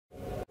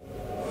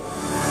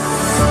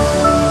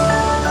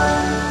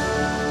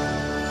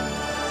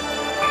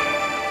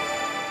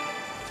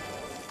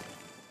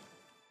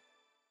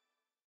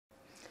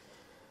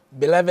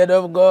Beloved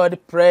of God,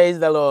 praise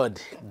the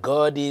Lord.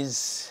 God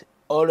is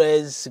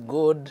always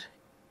good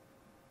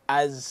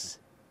as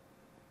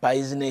by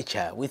his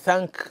nature. We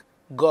thank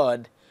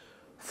God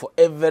for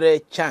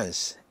every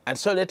chance. And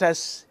so let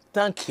us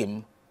thank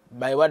him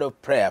by word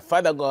of prayer.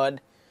 Father God,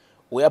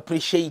 we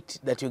appreciate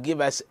that you give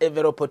us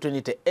every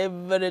opportunity,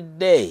 every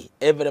day,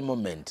 every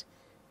moment,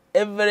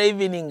 every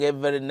evening,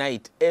 every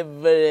night,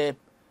 every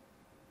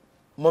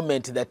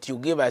moment that you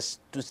give us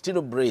to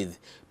still breathe,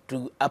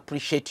 to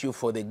appreciate you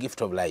for the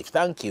gift of life.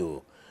 Thank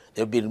you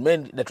that we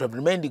have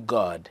remained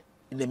God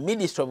in the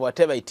midst of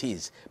whatever it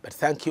is. But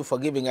thank you for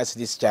giving us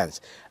this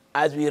chance.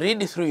 As we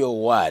read through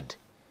your word,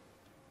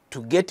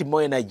 to get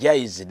more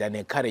energized and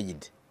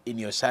encouraged in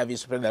your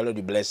service, pray the Lord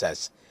you bless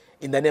us.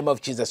 In the name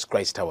of Jesus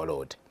Christ our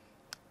Lord.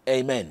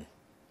 Amen.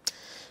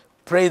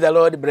 Praise the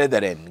Lord,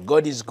 brethren.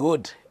 God is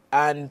good,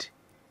 and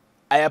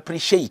I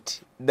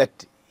appreciate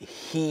that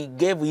he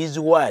gave his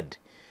word.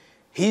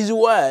 His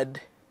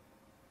word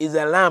is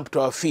a lamp to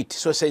our feet,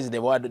 so says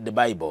the word, the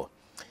Bible.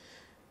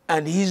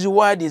 And his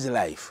word is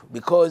life,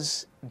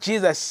 because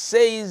Jesus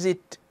says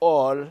it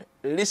all,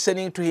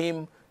 listening to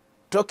him,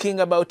 talking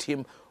about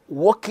him,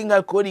 walking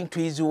according to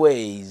his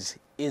ways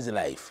is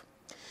life.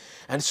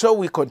 And so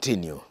we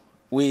continue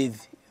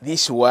with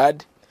this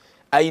word.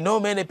 I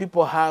know many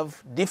people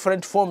have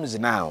different forms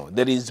now.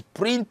 There is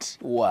print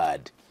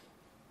word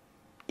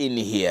in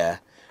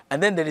here,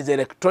 and then there is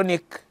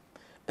electronic,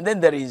 and then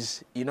there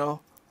is,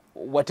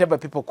 whatever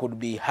people could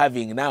be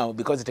having now,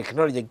 because the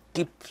technology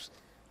keeps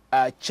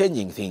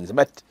changing things.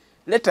 But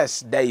let us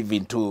dive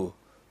into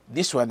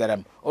this one that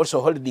I'm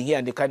also holding here,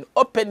 and you can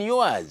open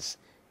yours,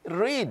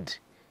 read,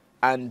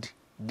 and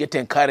get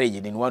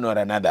encouraged in one or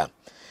another.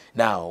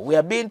 Now, we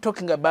have been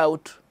talking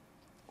about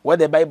what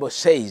the Bible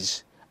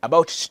says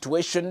about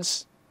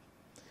situations,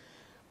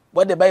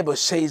 what the Bible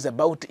says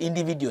about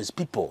individuals,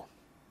 people,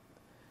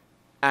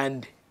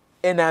 and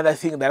any other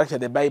thing that actually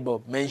the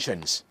Bible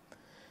mentions.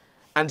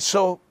 And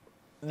so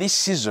this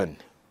season,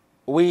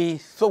 we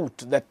thought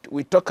that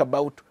we talk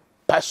about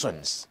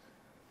persons,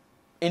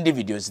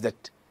 individuals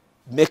that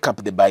make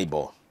up the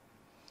Bible.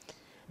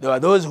 There are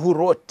those who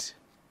wrote,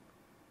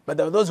 but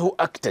there are those who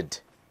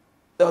acted.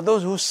 There are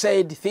those who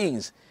said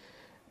things.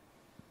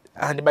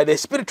 And by the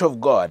Spirit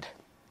of God,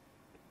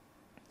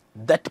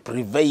 that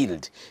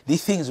prevailed.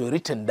 These things were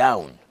written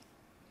down.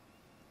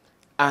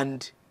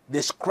 And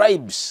the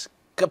scribes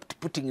kept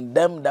putting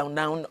them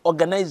down,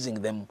 organizing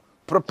them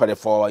properly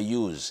for our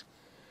use.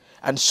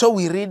 And so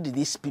we read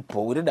these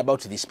people, we read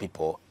about these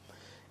people.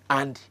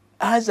 And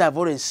as I've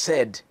always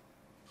said,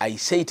 I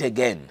say it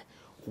again,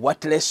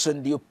 what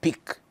lesson do you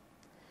pick?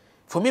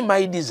 For me,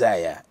 my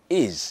desire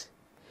is,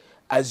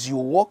 as you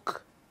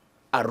walk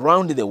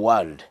around the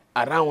world,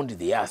 around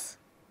the earth,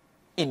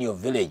 in your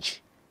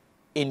village,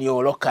 in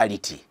your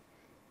locality,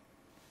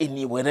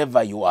 in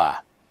wherever you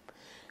are,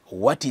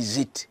 what is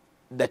it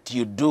that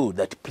you do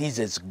that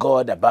pleases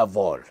God above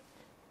all?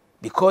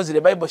 Because the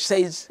Bible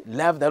says,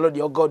 love the Lord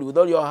your God with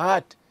all your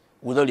heart,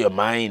 with all your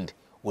mind,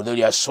 with all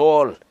your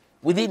soul.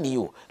 Within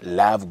you,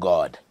 love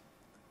God.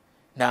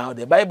 Now,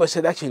 the Bible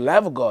says actually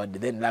love God,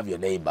 then love your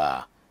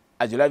neighbor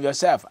as you love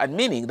yourself. And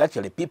meaning that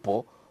actually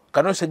people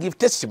can also give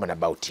testimony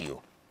about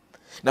you.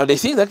 Now, the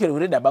things that we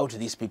read about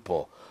these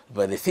people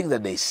were the things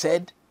that they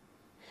said,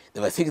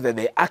 there were things that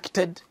they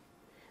acted,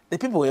 the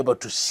people were able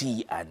to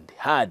see and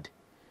heard.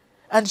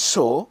 And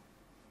so,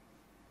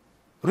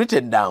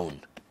 written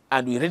down,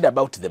 and we read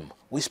about them,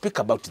 we speak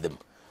about them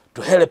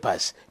to help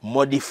us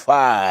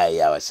modify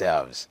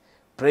ourselves.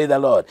 Praise the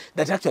Lord.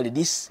 That actually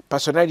these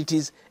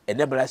personalities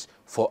enable us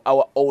for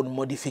our own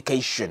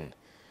modification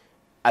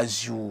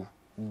as you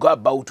go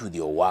about with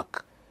your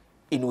work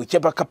in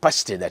whichever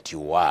capacity that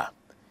you are.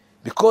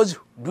 Because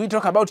do we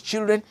talk about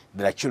children?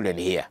 There are children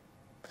here.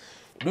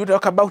 Do we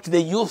talk about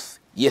the youth?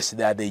 Yes,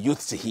 there are the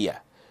youths here.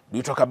 Do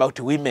we talk about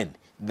women?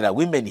 There are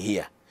women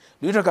here.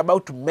 Do we talk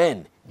about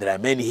men? There are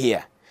men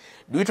here.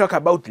 Do we talk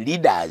about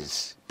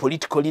leaders,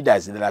 political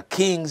leaders? There are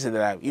kings,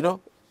 there are,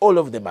 all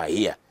of them are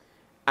here.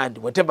 And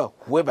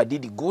whoever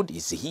did good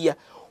is here.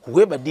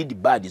 Whoever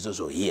did bad is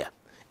also here.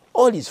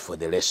 All is for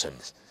the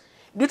lessons.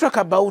 Do we talk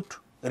about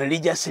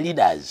religious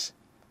leaders,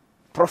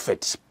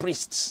 prophets,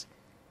 priests,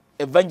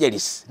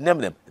 evangelists, name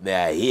them, they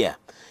are here.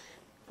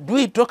 Do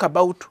we talk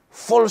about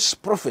false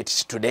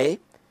prophets today?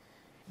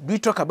 Do we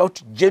talk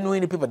about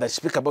genuine people that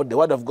speak about the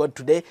word of God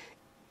today?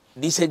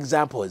 These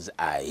examples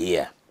are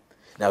here.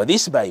 Now,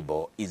 this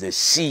Bible is a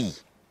sea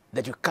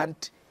that you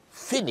can't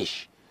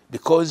finish,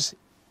 because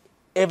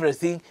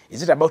everything,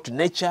 is it about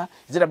nature?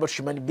 Is it about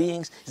human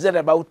beings? Is it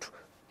about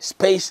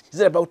space?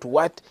 Is it about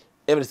what?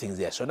 Everything's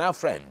there. So now,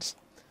 friends,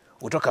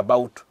 we'll talk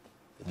about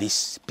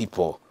these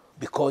people,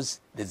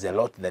 because there's a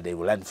lot that they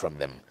will learn from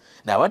them.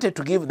 Now, I wanted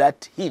to give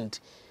that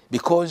hint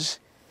because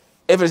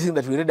everything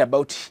that we read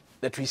about,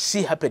 that we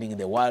see happening in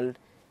the world,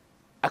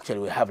 actually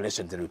we have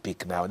lessons that we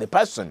pick now. The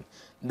person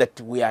that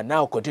we are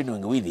now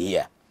continuing with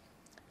here,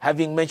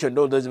 having mentioned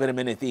all those very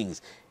many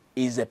things,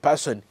 is a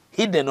person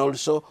hidden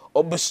also,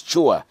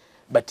 obscure,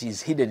 but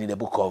is hidden in the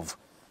book of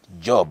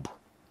Job.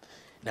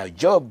 Now,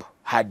 Job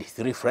had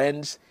 3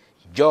 friends.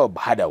 Job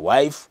had a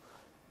wife.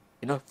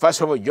 You know,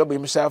 first of all, Job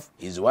himself,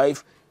 his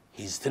wife,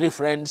 his 3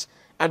 friends,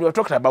 and we're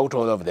talking about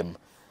all of them.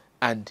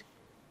 And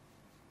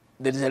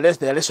there is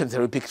the lessons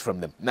that we picked from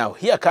them. Now,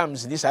 here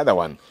comes this other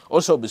one,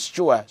 also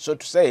obscure, so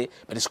to say,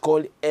 but it's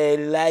called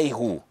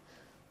Elihu.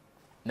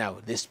 Now,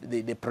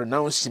 the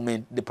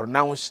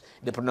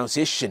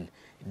pronunciation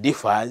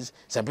differs.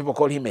 Some people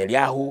call him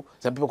Elihu,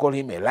 some people call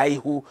him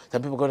Elihu,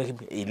 some people call him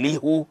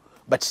Elihu,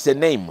 but it's a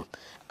name.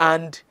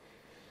 And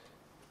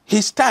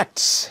he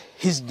starts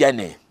his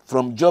journey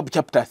from Job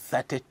chapter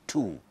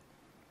 32.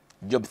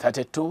 Job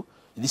 32,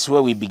 this is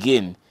where we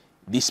begin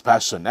this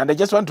person. And I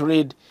just want to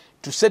read,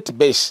 to set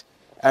basis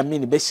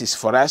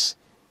for us,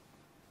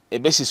 a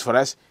basis for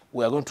us,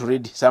 we are going to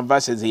read some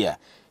verses here.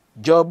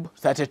 Job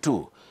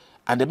 32.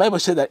 And the Bible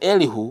says that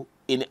Elihu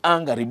in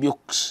anger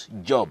rebukes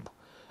Job.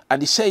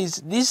 And he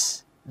says,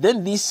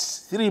 then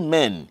these 3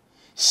 men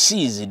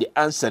ceased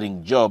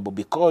answering Job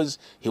because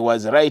he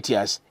was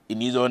righteous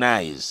in his own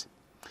eyes.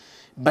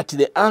 But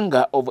the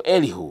anger of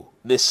Elihu,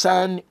 the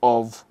son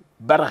of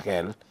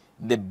Barachel,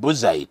 the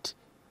Buzite,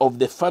 of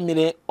the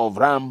family of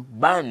Ram,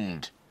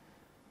 burned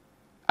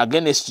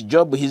against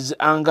Job. His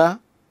anger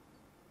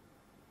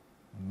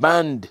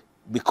burned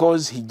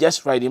because he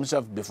justified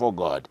himself before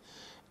God.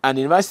 And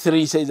in verse 3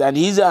 he says, and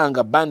his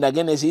anger burned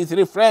against his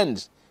 3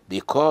 friends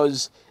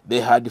because they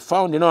had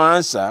found no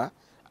answer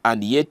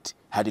and yet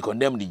had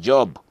condemned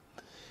Job.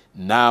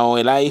 Now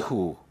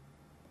Elihu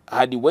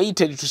had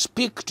waited to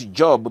speak to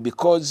Job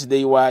because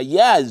they were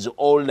years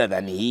older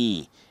than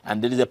he.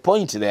 And there is a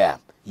point there,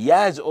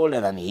 years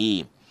older than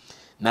he.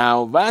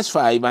 Now verse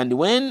 5, and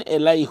when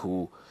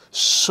Elihu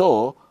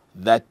saw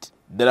that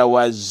there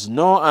was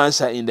no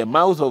answer in the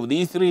mouth of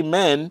these 3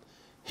 men,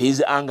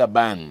 his anger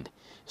burned.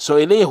 So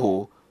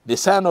Elihu, the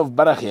son of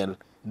Barachel,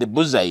 the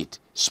Buzite,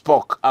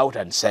 spoke out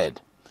and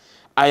said,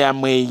 I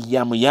am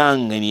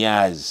young in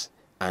years,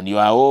 and you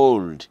are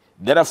old.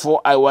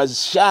 Therefore I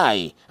was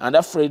shy and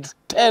afraid to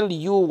tell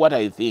you what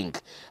I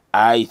think.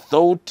 I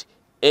thought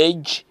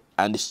age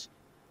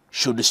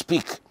should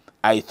speak.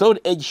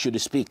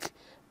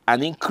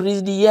 And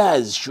increased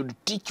years should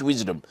teach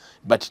wisdom,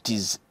 but it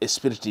is a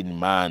spirit in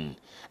man,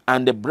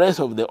 and the breath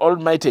of the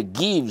Almighty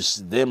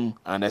gives them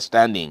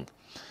understanding.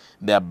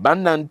 The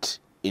abundant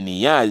in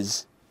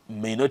years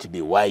may not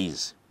be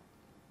wise,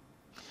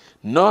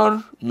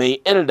 nor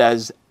may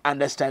elders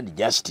understand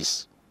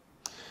justice.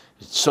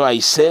 So I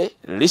say,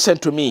 listen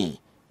to me,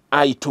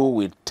 I too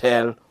will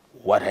tell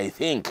what I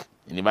think.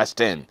 In verse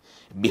 10,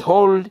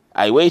 behold,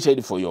 I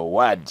waited for your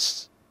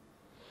words.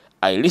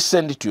 I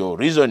listened to your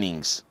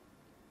reasonings,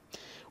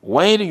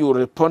 while you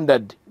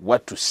responded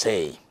what to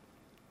say.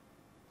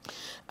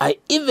 I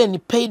even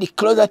paid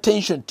close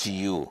attention to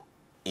you.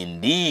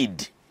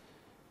 Indeed,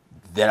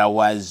 there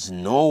was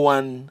no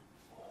one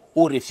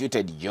who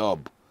refuted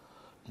Job,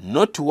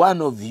 not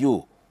one of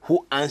you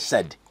who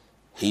answered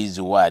his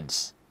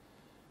words.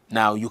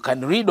 Now you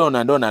can read on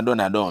and on and on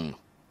and on.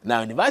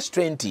 Now in verse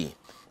 20,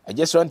 I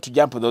just want to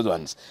jump those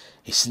ones.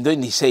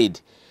 Then he said,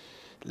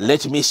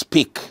 let me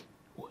speak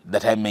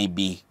that I may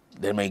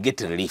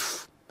get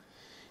relief.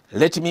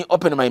 Let me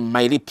open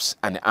my lips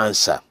and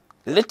answer.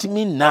 Let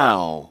me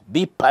now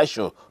be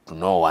partial to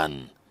no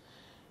one,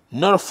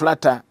 nor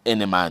flatter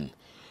any man,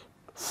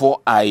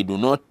 for I do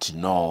not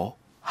know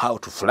how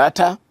to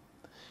flatter,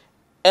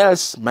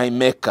 else my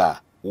Maker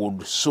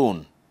would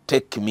soon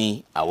take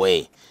me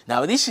away.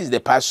 Now this is the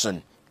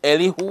person,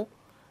 Elihu.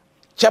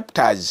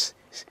 Chapters,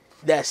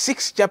 there are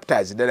 6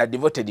 chapters that are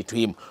devoted to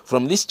him.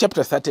 From this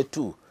chapter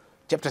 32,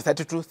 chapter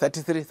 32,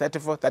 33,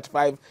 34,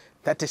 35,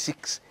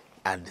 36,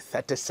 and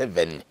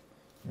 37,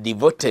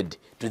 devoted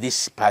to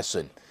this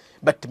person.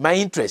 But my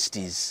interest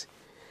is,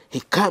 he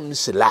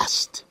comes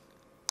last.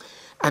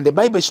 And the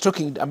Bible is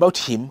talking about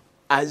him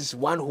as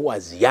one who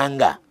was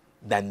younger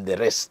than the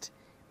rest.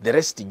 The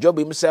rest, Job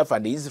himself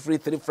and his 3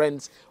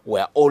 friends,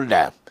 were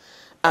older.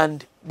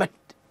 But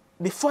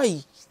before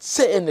I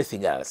say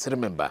anything else,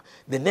 remember,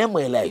 the name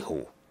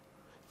Elihu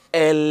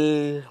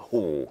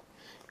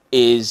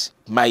is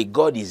my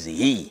God is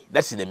he.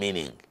 That's the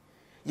meaning.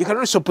 You can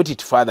also put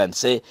it further and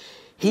say,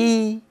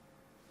 he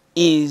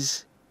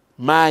is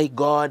my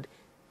God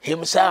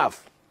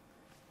himself.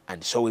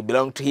 And so we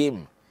belong to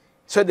him.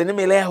 So the name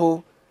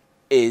Elihu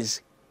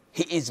is,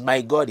 he is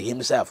my God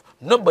himself.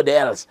 Nobody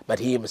else but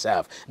he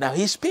himself. Now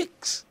he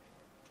speaks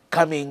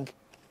coming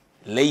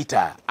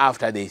later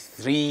after the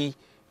 3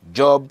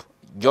 Job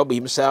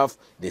himself,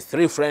 the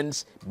 3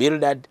 friends,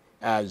 Bildad,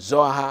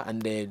 Zohar,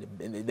 and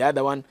the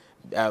other one,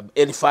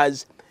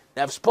 Eliphaz, they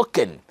have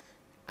spoken.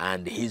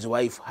 And his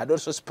wife had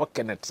also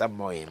spoken at some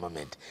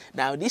moment.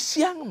 Now this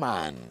young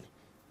man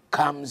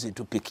comes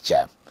into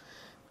picture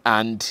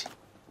and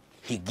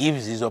he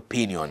gives his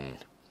opinion.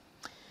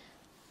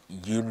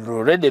 You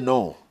already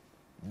know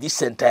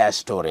this entire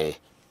story.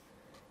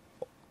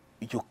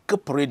 You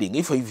keep reading.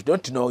 If you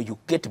don't know, you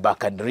get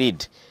back and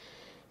read.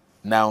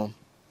 Now,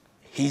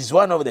 he's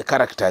one of the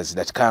characters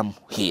that come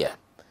here,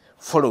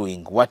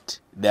 following what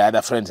the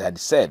other friends had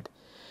said.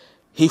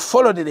 He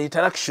followed the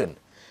interaction,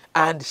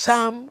 and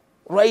some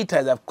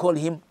writers have called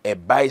him a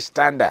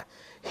bystander.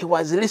 He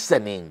was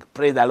listening,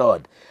 praise the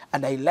Lord.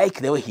 And I like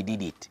the way he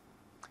did it.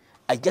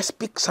 I just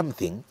picked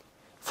something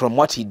from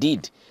what he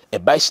did. A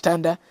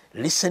bystander,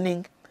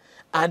 listening.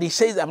 And he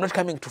says, I'm not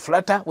coming to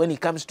flatter when he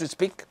comes to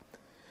speak.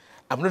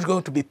 I'm not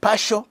going to be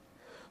partial.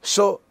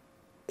 So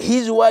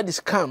his words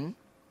come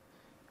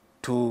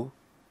to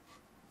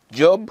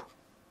Job,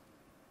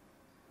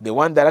 the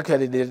one that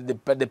actually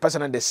the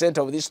person at the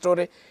center of this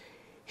story.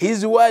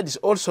 His words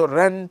also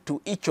run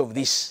to each of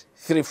these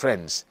three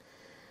friends.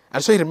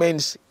 And so he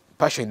remains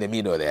partial in the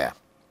middle there.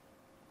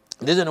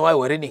 The reason why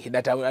we're reading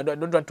that I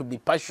don't want to be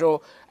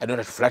partial, I don't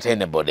want to flatter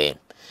anybody.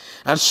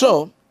 And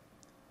so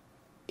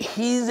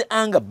his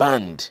anger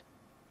burned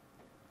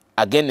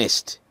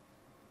against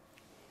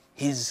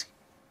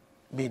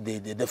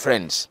the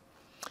friends.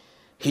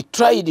 He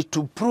tried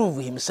to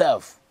prove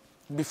himself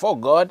before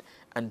God,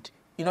 and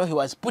he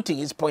was putting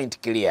his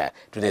point clear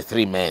to the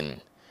three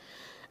men.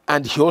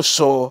 And he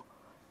also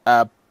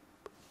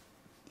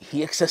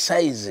he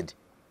exercised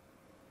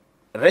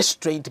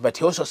restraint, but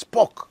he also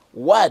spoke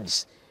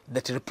words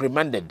that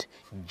reprimanded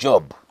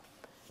Job,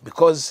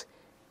 because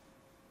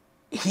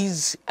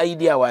his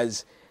idea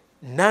was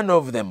none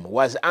of them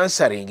was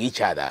answering each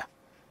other,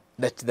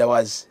 that there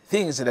was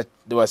things that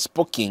they were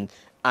speaking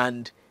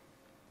and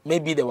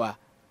maybe they were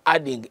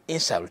adding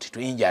insult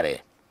to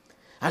injury.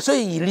 And so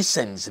he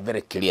listens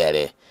very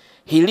clearly.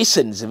 He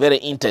listens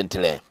very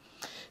intently.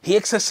 He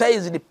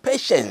exercised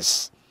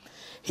patience.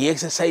 He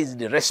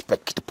exercised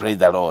respect, praise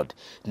the Lord.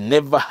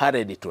 Never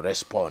hurried to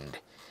respond.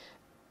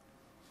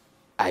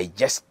 I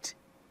just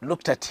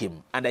looked at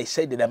him and I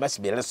said there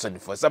must be a lesson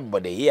for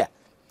somebody here.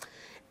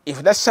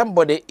 If that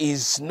somebody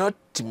is not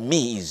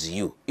me, is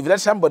you. If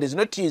that somebody is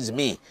not you, is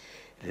me.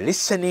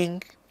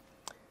 Listening,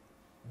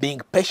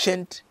 being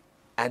patient,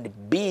 and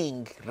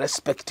being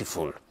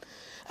respectful.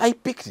 I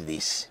picked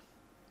this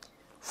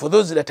for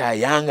those that are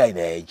younger in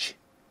age.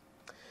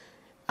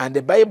 And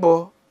the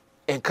Bible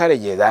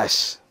encourages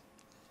us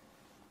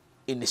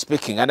in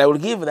speaking. And I will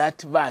give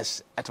that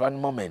verse at one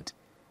moment.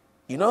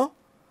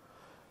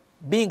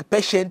 Being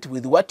patient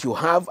with what you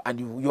have,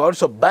 and you're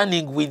also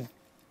burning with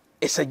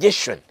a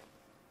suggestion.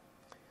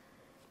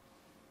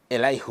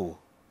 Elihu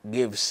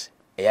gives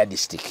a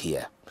yardstick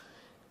here,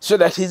 so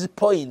that his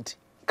point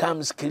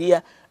comes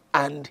clear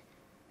and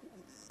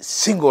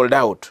singled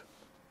out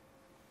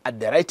at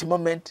the right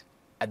moment,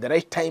 at the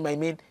right time,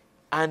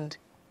 and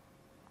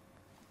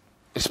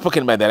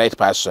spoken by the right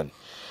person.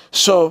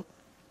 So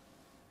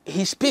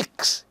he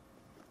speaks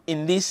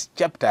in these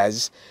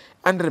chapters,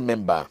 and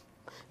remember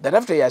that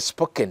after he has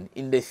spoken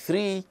in the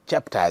 7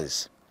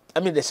 chapters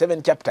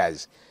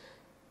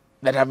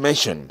that I've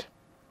mentioned,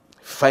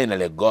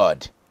 finally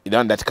God, the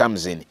one that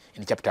comes in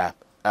chapter,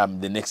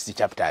 the next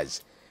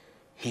chapters,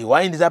 he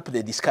winds up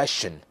the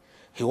discussion,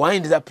 he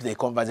winds up the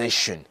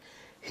conversation,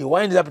 he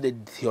winds up the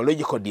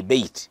theological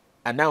debate,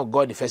 and now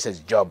God faces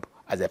Job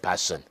as a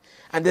person.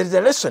 And there is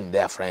a lesson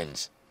there,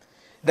 friends,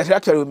 that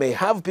actually we may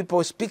have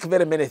people speak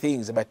very many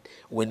things, but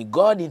when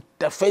God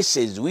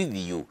interfaces with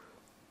you,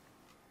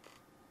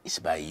 it's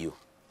by you.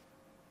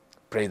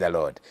 Praise the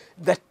Lord.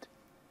 That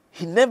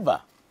he never,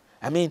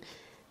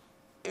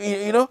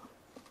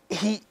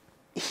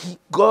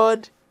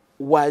 God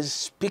was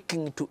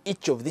speaking to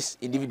each of these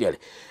individually.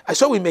 And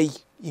so we may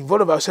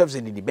involve ourselves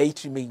in the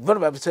debate, we may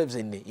involve ourselves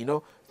in,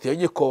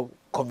 theological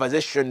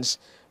conversations,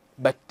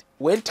 but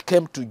when it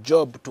came to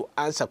Job to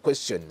answer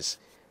questions,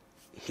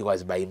 he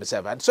was by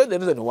himself. And so the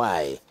reason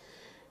why,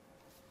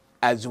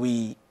 as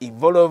we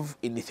involve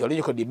in the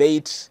theological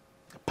debates,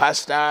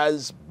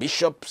 pastors,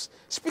 bishops,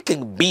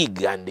 speaking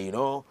big, and they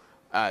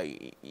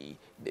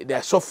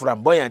are so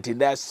flamboyant in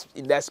their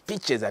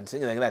speeches and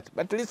things like that.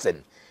 But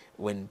listen,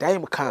 when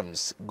time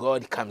comes,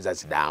 God comes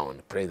us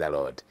down, praise the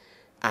Lord.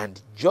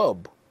 And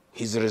Job,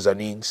 his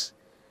reasonings,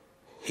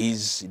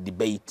 his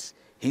debates,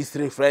 his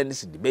three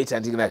friends, debates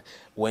and things like that,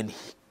 when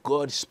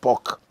God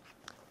spoke,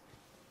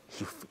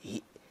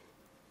 he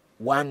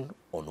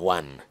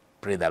one-on-one,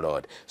 praise the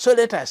Lord. So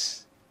let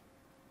us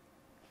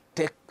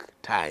take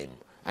time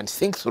and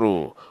think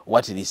through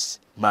what this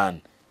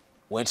man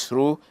went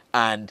through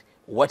and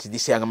what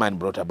this young man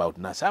brought about.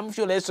 Now, some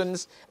few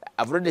lessons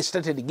I've already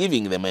started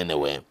giving them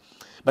anyway.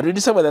 But we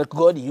discover that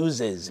God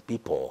uses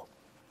people.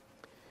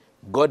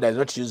 God does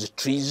not use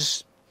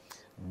trees.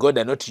 God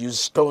does not use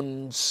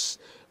stones.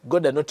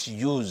 God does not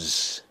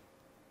use,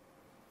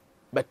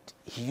 but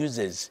he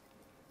uses,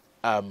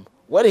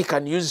 he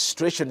can use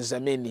situations,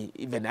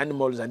 even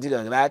animals and things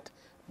like that,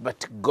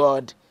 but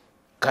God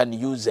can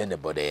use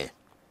anybody.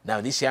 Now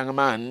this young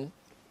man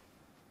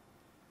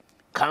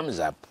comes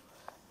up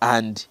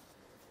and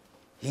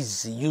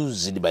he's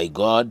used by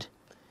God,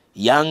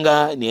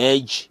 younger in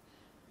age,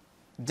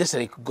 just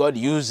like God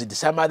used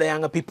some other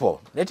younger people.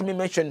 Let me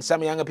mention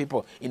some younger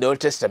people in the Old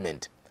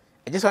Testament.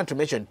 I just want to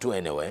mention two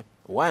anyway.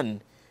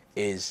 One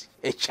is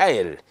a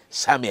child,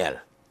 Samuel,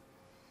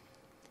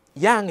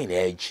 young in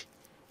age,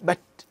 but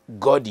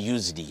God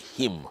used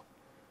him,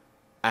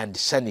 and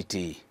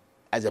sanity,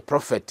 as a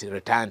prophet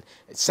returned,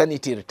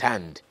 sanity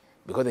returned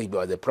because he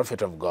was a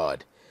prophet of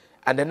God.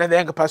 And another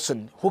young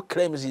person who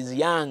claims he's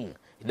young,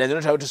 he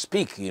doesn't know how to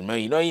speak. You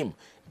know him,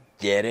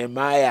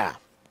 Jeremiah.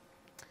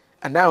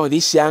 And now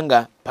this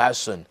younger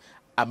person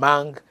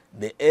among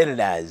the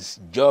elders,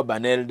 Job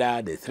an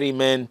elder, the 3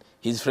 men,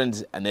 his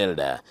friends an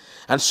elder.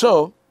 And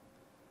so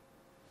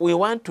we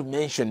want to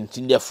mention,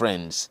 dear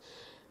friends,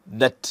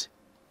 that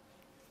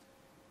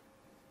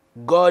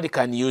God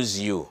can use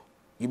you.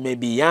 You may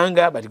be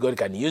younger, but God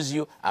can use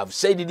you. I've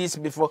said this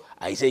before,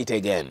 I say it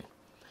again.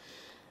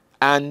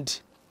 And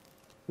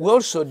we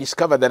also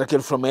discover that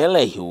actually from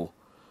Elihu,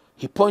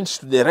 he points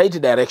to the right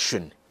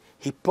direction.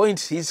 He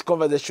points his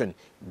conversation,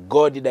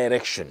 God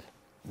direction,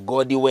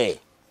 God way.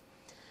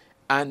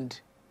 And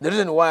the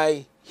reason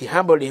why he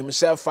humbled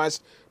himself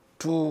first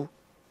to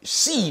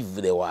sieve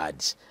the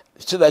words,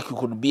 so that he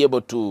could be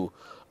able to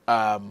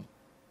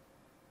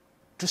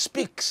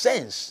speak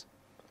sense.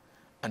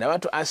 And I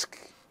want to ask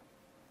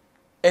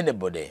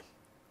anybody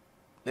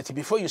that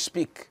before you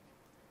speak,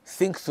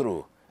 think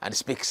through and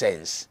speak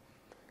sense.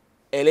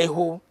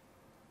 Elihu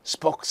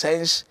spoke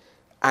sense,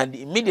 and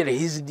immediately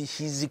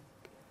his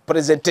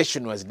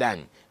presentation was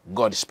done.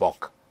 God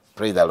spoke.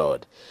 Praise the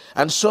Lord.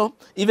 And so,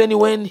 even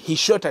when he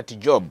shot at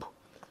Job,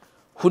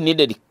 who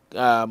needed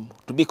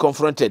to be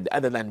confronted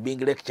other than being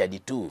lectured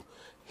to,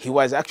 he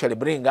was actually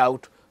bringing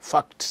out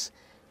facts.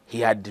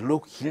 He had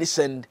looked, he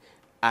listened,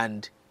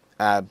 and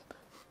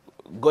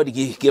God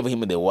gave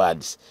him the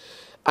words.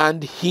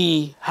 And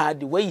he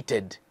had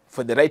waited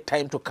for the right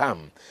time to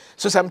come.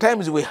 So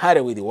sometimes we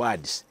hurry with the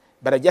words.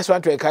 But I just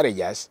want to encourage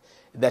us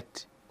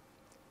that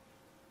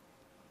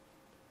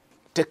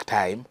take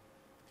time,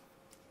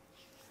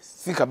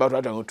 think about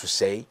what I'm going to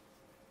say,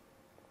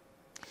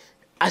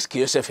 ask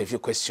yourself a few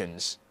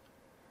questions,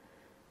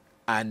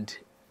 and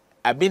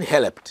I've been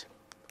helped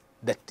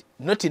that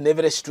not in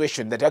every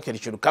situation that actually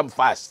should come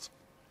fast,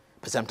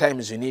 but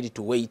sometimes you need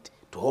to wait,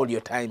 to hold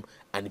your time,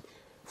 and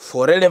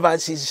for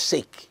relevance's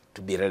sake,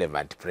 to be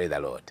relevant, praise the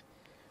Lord.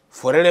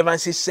 For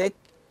relevance's sake,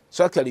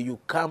 so actually you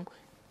come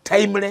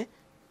timely,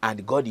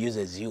 and God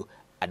uses you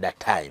at that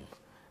time.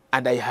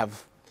 And I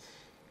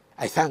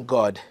thank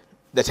God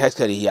that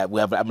actually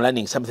I'm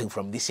learning something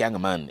from this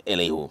young man,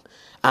 Elihu.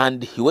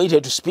 And he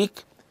waited to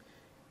speak.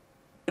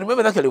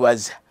 Remember that he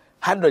was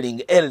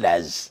handling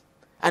elders.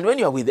 And when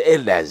you are with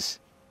elders,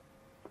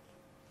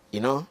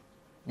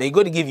 may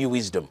God give you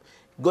wisdom.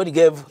 God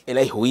gave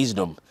Elihu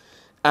wisdom.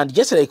 And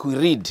just like we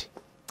read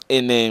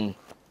in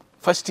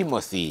 1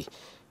 Timothy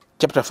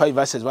chapter 5,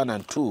 verses 1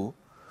 and 2,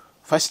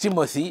 1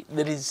 Timothy,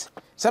 there is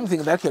something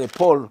that actually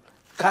Paul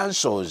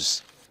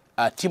counsels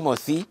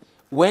Timothy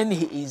when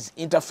he is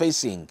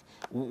interfacing,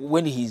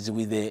 when he is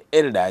with the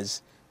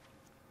elders.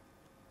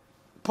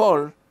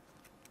 Paul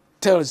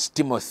tells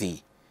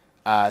Timothy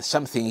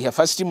something here.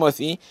 1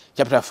 Timothy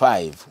chapter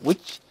 5,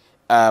 which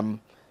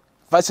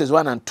verses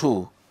 1 and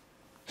 2,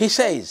 he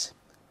says,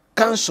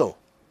 counsel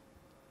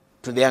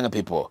to the young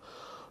people,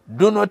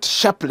 do not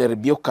sharply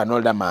rebuke an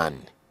older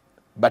man,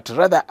 but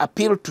rather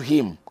appeal to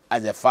him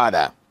as a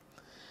father,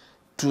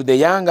 to the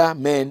younger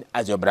men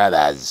as your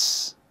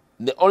brothers,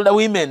 the older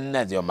women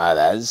as your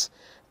mothers,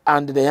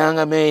 and the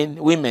younger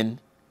women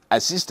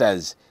as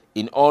sisters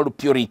in all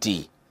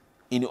purity.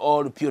 In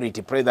all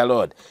purity, praise the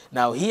Lord.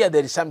 Now here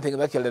there is something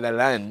that actually I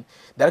learned,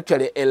 that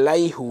actually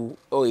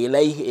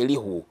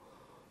Elihu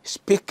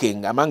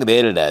speaking among the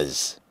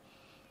elders,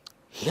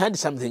 he had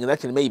something that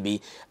actually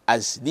maybe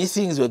as these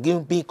things were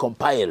being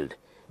compiled,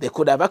 they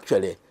could have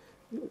actually,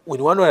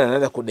 with one or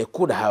another, they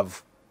could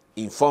have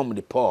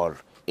informed Paul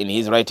in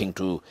his writing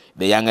to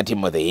the younger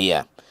Timothy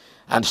here.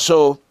 And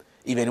so,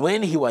 even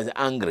when he was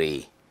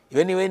angry,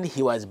 even when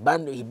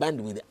he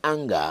burned with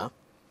anger,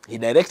 he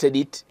directed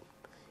it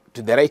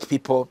to the right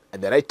people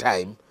at the right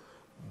time,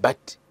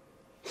 but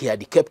he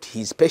had kept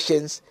his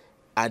patience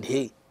and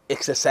he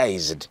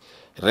exercised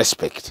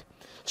respect.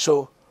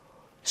 So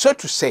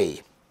to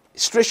say,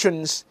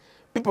 situations,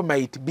 people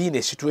might be in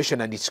a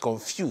situation and it's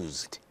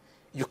confused.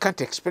 You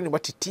can't explain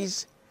what it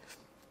is,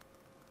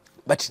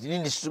 but it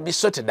needs to be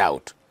sorted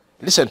out.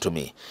 Listen to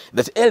me,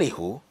 that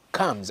Elihu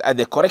comes as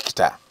the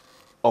corrector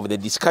of the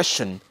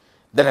discussion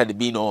that had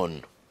been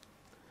on.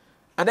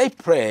 And I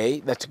pray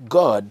that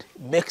God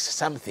makes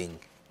something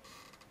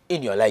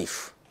in your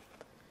life,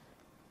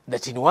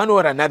 that in one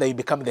or another you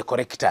become the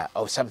corrector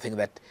of something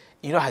that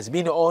has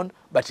been on,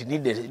 but it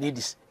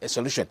needs a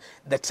solution.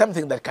 That's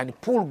something that can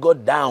pull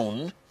God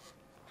down,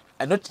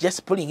 and not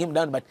just pulling him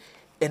down, but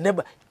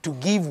enable to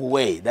give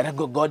way, that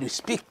God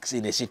speaks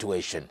in a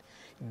situation.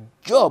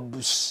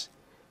 Job's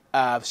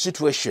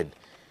situation,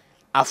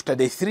 after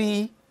the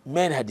 3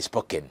 men had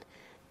spoken,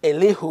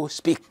 Elihu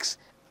speaks,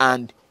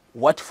 and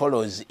what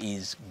follows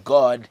is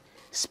God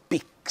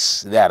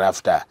speaks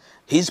thereafter.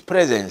 His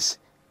presence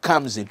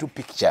comes into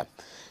picture.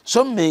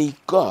 So may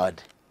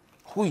God,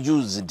 who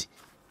used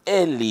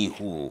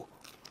Elihu,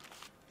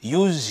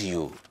 use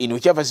you in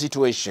whichever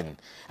situation.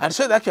 And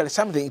so actually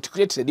something, it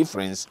creates a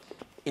difference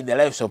in the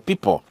lives of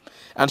people.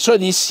 And so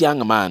this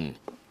young man,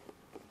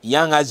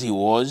 young as he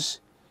was,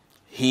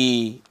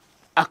 he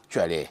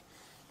actually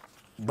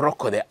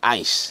broke the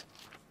ice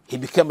he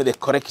became the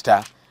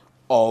corrector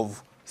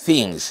of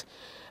things.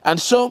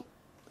 And so,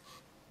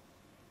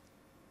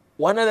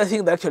 one other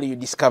thing that actually you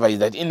discover is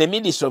that in the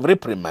midst of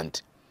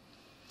reprimand,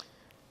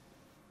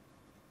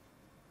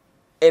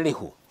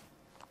 Elihu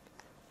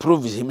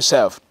proves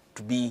himself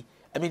to be,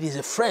 he's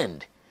a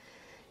friend.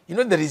 You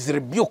know, there is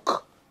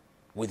rebuke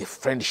with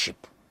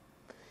friendship,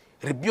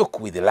 rebuke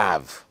with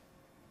love.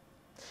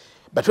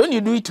 But when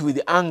you do it with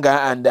anger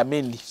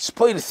and,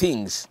 spoil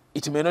things,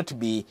 it may not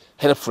be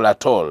helpful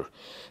at all.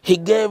 He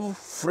gave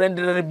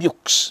friendly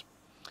rebukes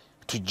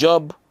to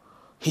Job.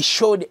 He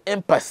showed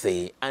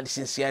empathy and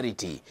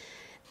sincerity.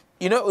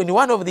 You know, in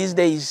one of these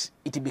days,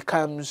 it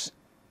becomes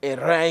a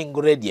rare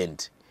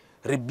ingredient,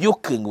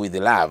 rebuking with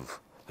love,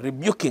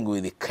 rebuking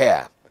with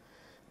care.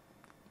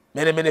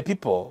 Many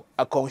people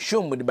are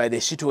consumed by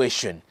the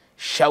situation,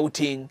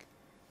 shouting,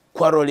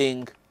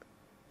 quarreling,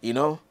 you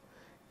know,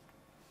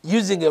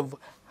 using a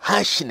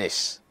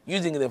harshness,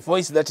 using the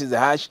voice that is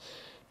harsh,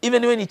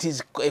 even when it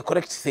is a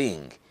correct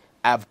thing.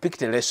 I've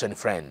picked a lesson,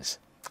 friends,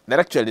 that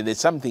actually there's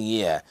something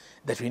here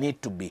that we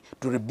need to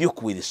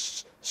rebuke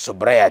with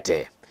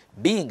sobriety.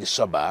 Being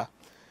sober,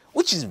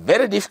 which is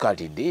very difficult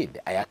indeed,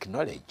 I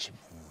acknowledge,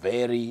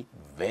 very,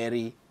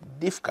 very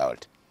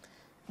difficult.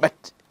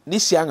 But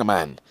this young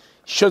man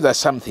shows us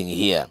something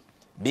here.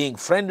 Being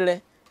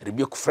friendly,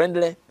 rebuke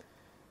friendly,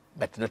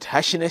 but not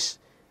harshness,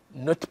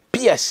 not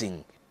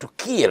piercing to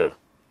kill,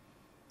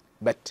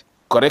 but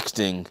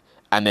correcting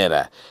an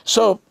error.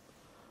 So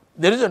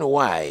the reason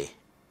why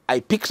I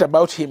picked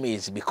about him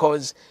is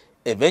because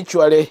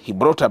eventually he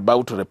brought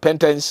about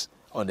repentance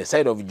on the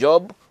side of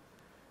Job.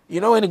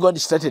 You know, when God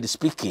started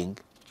speaking,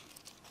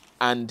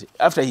 and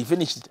after he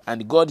finished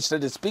and God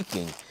started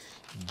speaking,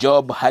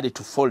 Job had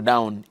to fall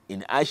down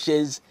in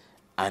ashes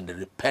and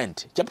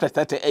repent. Chapter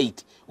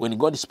 38, when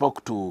God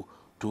spoke to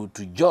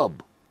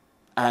Job,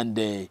 and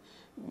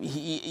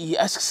he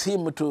asks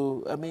him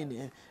to,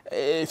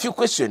 a few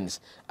questions,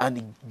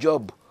 and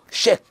Job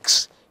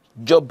shakes,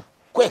 Job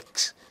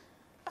quakes,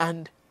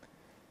 and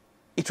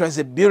it was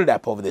a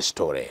build-up of the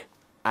story,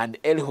 and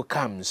Elihu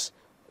comes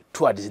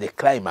towards the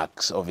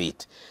climax of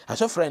it. And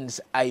so, friends,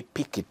 I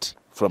pick it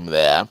from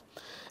there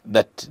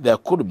that there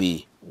could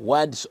be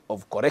words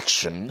of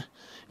correction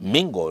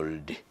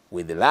mingled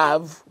with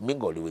love,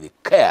 mingled with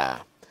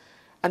care,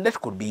 and that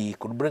could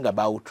bring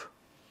about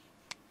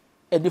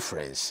a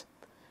difference.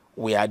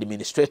 We are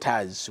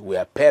administrators, we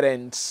are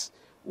parents,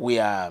 we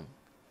are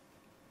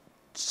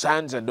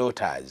sons and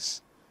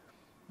daughters,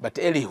 but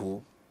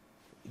Elihu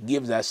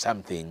gives us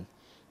something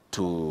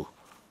to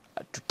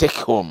take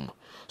home.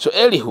 So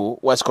Elihu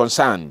was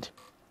concerned,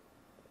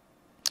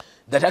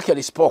 that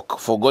actually spoke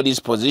for God's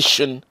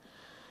position,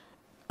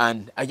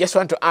 and I just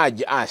want to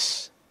urge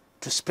us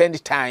to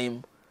spend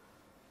time,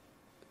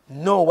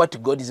 know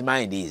what God's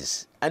mind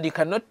is. And you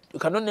cannot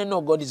only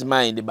know God's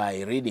mind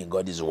by reading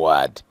God's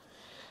word.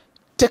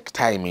 Take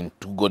time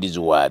into God's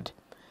word.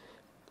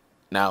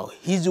 Now,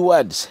 his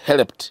words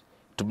helped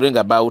to bring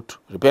about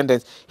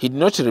repentance. He did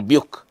not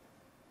rebuke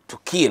to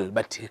kill,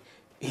 but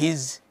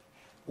his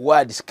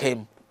words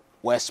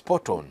were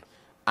spot on,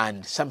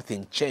 and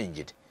something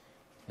changed.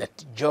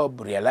 That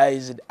Job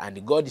realized,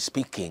 and God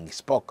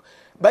spoke.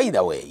 By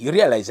the way, you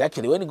realize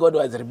actually when God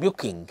was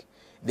rebuking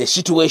the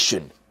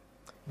situation,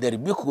 the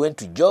rebuke went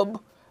to Job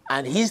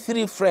and his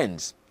 3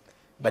 friends.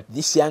 But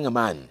this young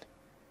man,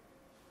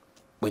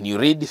 when you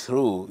read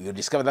through, you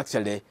discover that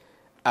actually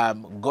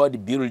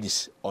God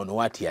builds on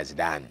what he has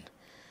done.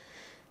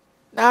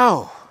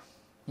 Now,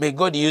 may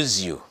God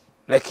use you,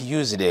 like he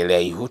used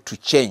Elihu, to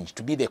change,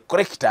 to be the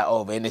corrector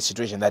of any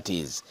situation that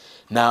is.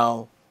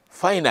 Now,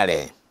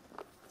 finally,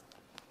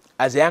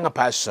 as a young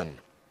person,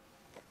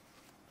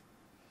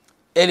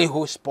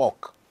 Elihu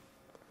spoke.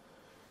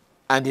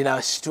 And in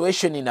our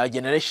situation, in our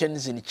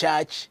generations, in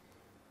church,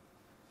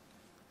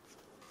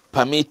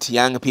 permit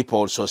young people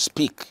also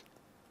speak.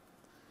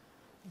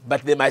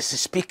 But they must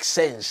speak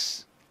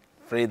sense.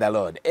 Praise the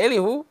Lord.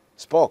 Elihu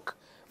spoke,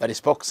 but he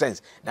spoke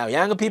sense. Now,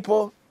 young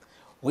people,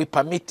 we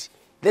permit,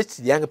 let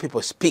young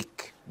people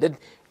speak. Let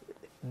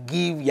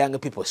give young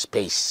people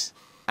space.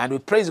 And we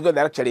praise God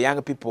that actually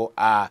young people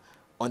are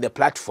on the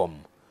platform.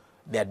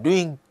 They are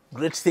doing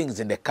great things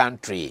in the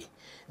country.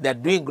 They are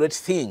doing great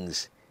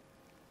things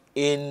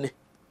in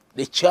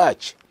the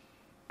church.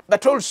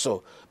 But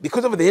also,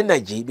 because of the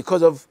energy,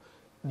 because of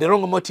the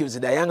wrong motives,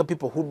 there are young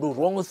people who do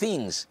wrong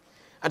things.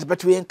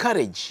 But we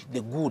encourage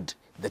the good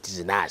that is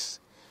in us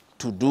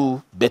to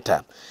do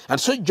better.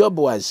 And so Job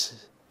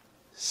was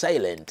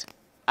silent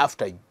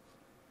after,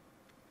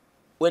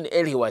 when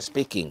Elihu was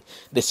speaking,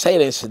 the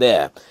silence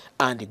there,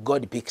 and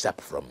God picks up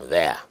from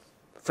there.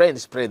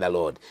 Friends, pray the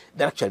Lord.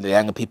 They're actually the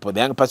young people, the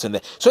young person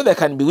there. So there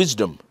can be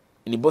wisdom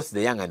in both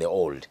the young and the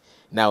old.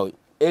 Now,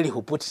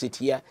 Elihu puts it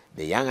here,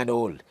 the young and the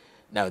old.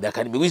 Now, there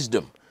can be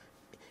wisdom.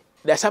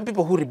 There are some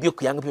people who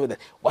rebuke young people that,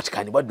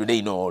 what do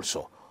they know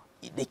also?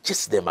 They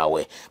chase them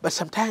away. But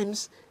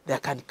sometimes there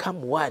can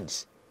come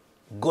words,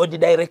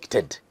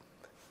 God-directed.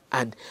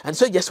 And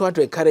so I just want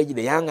to encourage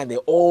the young and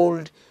the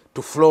old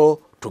to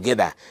flow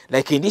together.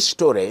 Like in this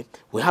story,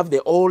 we have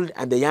the old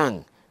and the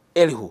young,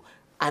 Elihu,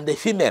 and the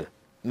female,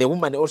 the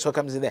woman also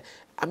comes in there.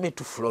 I mean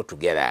to flow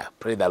together,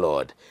 pray the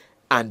Lord,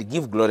 and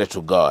give glory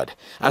to God.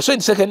 And so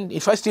in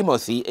 1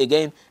 Timothy,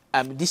 again,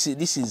 this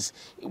is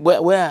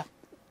where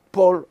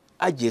Paul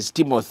urges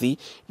Timothy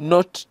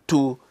not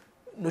to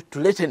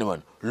let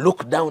anyone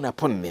look down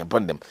upon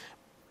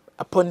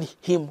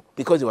him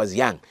because he was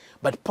young.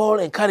 But Paul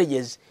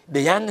encourages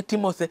the young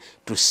Timothy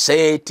to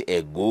set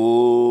a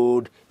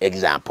good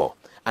example.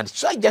 And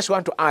so I just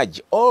want to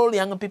urge all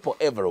young people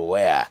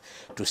everywhere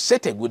to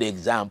set a good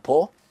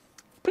example.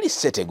 Please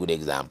set a good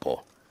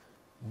example.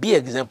 Be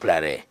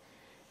exemplary.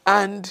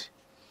 And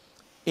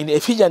in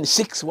Ephesians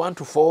 6,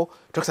 1-4,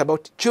 talks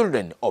about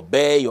children,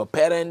 obey your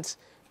parents.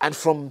 And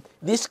from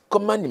this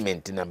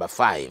commandment, number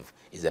 5,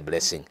 is a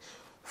blessing.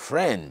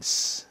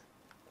 Friends,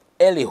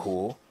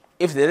 Elihu,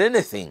 if there's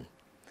anything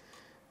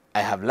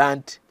I have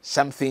learned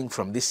something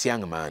from this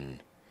young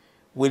man,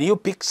 will you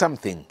pick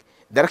something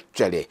that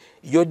actually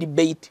your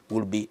debate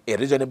will be a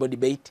reasonable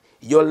debate,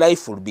 your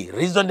life will be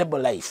reasonable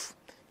life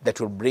that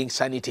will bring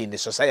sanity in the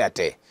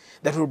society,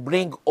 that will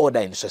bring order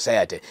in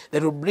society,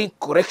 that will bring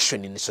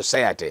correction in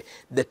society,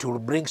 that will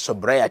bring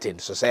sobriety in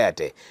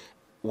society.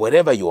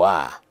 Wherever you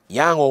are,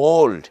 young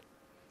or old,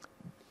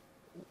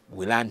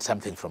 we learn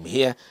something from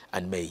here,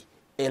 and may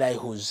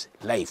Elihu's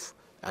life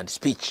and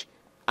speech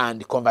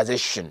and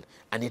conversation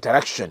and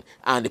interaction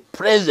and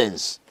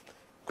presence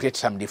create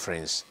some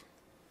difference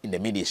in the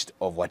midst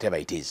of whatever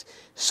it is.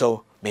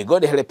 So may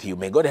God help you,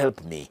 may God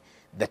help me,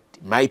 that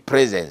my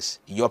presence,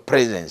 your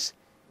presence,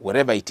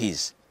 wherever it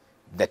is,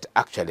 that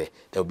actually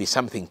there will be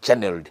something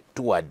channeled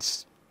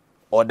towards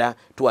order,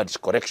 towards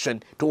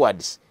correction,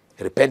 towards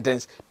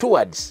repentance,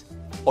 towards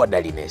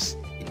orderliness.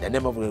 In the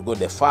name of God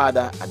the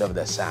Father, and of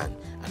the Son,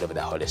 and of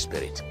the Holy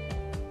Spirit.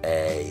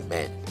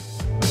 Amen.